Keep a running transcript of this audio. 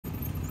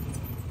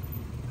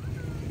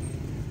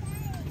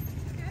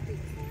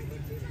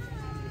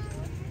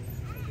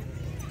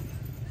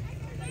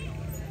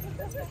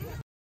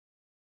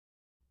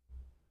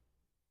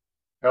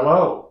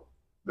Hello,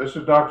 this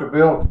is Dr.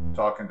 Bill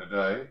talking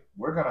today.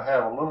 We're going to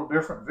have a little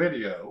different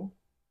video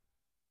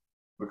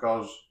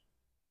because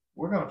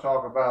we're going to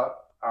talk about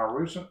our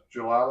recent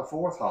July the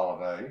 4th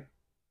holiday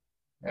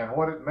and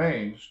what it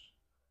means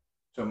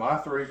to my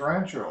 3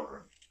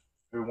 grandchildren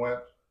who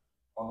went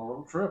on a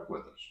little trip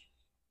with us.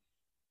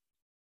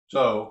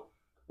 So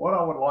what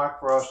I would like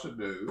for us to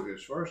do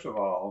is, first of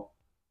all,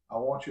 I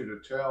want you to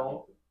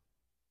tell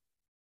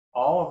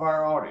all of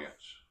our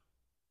audience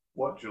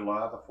what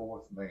July the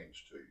 4th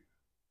means to you.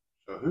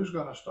 So who's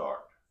going to start?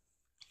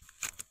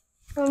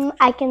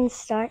 I can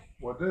start.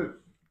 Well, do.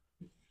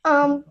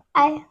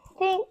 I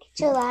think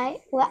July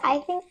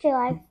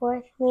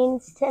 4th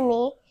means to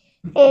me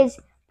is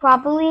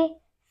probably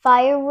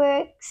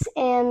fireworks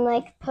and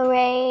like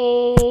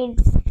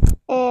parades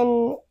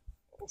and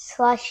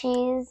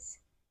slushies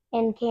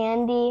and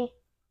candy.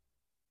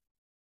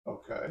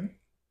 Okay.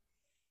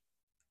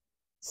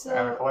 So,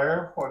 Anna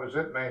Claire, what does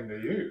it mean to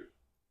you?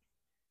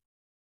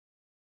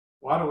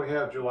 Why do we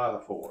have July the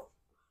 4th?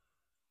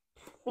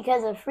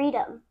 Because of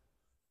freedom.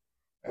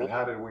 And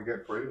how did we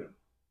get freedom?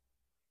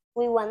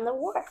 We won the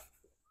war.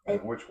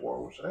 And which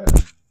war was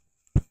that?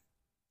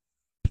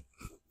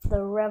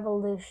 The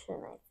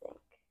revolution, I think.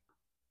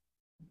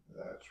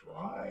 That's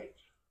right.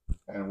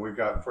 And we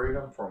got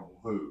freedom from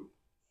who?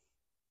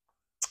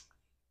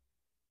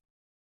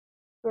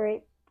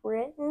 Great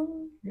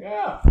Britain?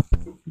 Yeah.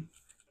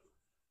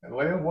 And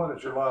Lynn, what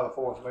does July the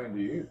 4th mean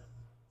to you?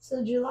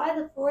 so July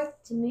the 4th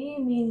to me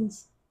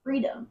means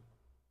freedom.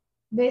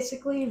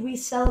 Basically, we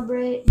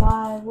celebrate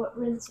by what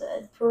Rin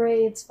said,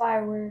 parades,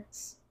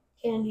 fireworks,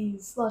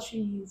 candies,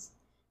 slushies,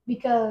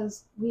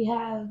 because we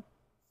have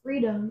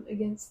freedom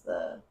against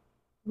the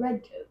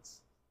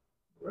redcoats.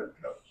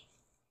 Redcoats.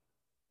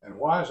 And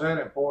why is that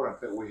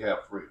important that we have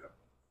freedom?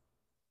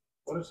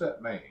 What does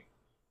that mean?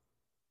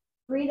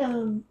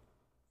 Freedom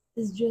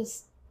is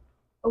just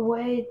a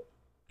way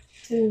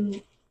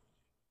to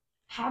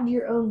have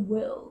your own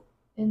will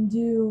and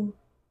do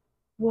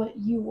what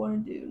you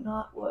want to do,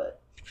 not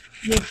what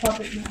your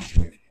puppet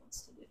master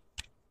wants to do.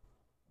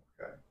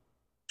 Okay.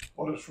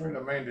 What does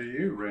freedom mean to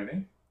you,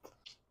 Rennie?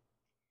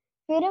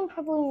 Freedom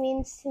probably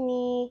means to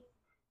me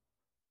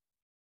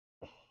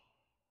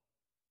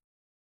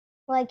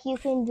like you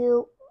can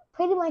do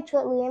pretty much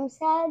what Liam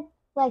said.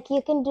 Like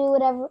you can do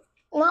whatever,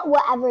 not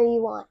whatever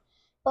you want,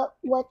 but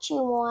what you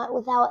want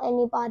without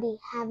anybody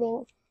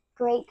having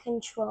great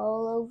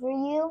control over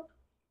you.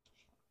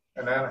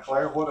 And Anna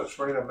Claire, what does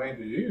freedom mean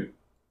to you?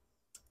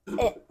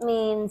 It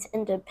means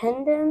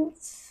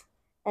independence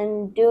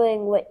and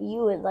doing what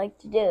you would like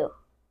to do.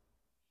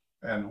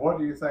 And what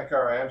do you think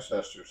our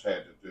ancestors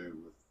had to do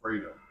with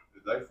freedom?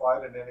 Did they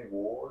fight in any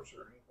wars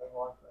or anything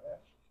like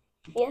that?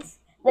 Yes,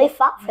 they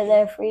fought for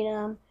their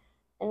freedom,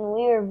 and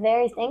we were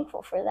very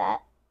thankful for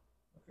that.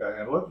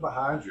 Okay, and look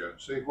behind you and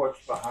see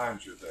what's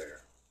behind you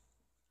there.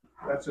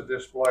 That's a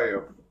display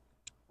of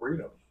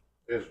freedom,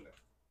 isn't it?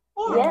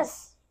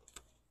 Yes.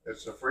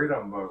 It's the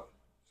freedom of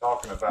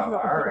talking about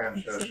our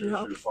ancestors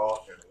who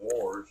fought in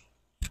wars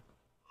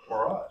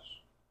for us.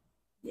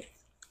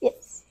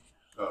 Yes.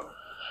 So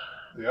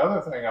the other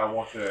thing I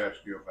want to ask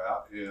you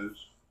about is,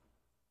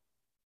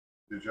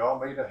 did y'all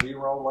meet a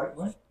hero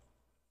lately?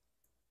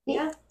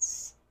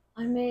 Yes.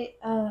 I met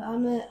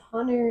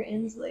Hunter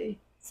Inslee.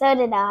 So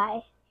did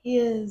I. He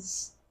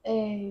is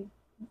a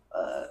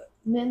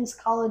men's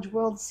college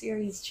World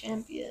Series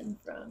champion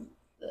from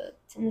the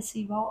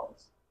Tennessee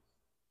Vols.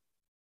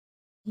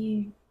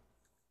 He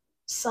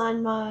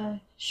signed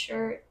my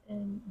shirt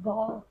and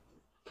ball.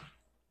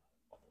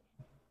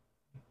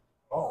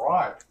 All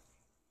right.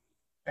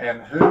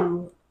 And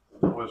who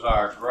was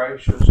our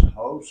gracious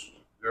host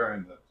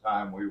during the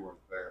time we were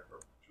there for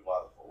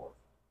July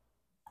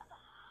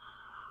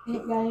the 4th?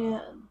 Aunt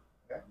Diane.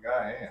 That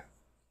Diane.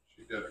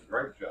 She did a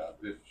great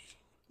job, didn't she?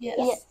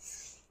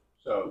 Yes.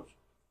 So,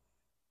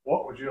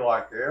 what would you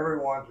like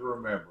everyone to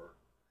remember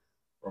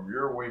from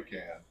your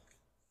weekend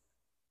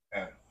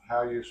and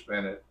how you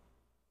spent it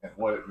and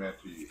what it meant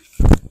to you?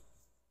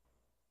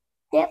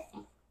 Yep.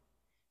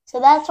 So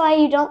that's why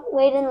you don't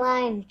wait in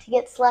line to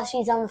get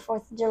slushies on the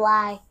 4th of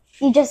July.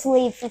 You just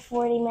leave for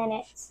 40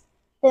 minutes.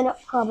 Then it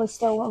probably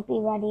still won't be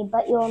ready,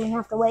 but you only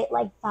have to wait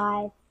like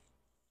 5.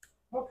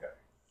 Okay.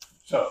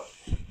 So,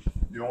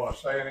 you want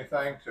to say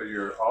anything to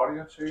your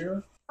audience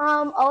here?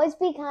 Always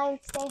be kind,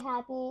 stay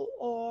happy,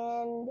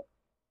 and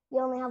you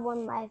only have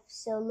one life,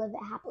 so live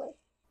it happily.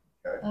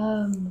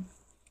 Okay.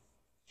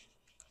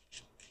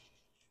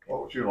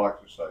 What would you like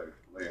to say,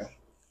 Leah?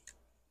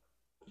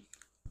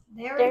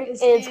 There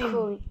is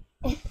cool.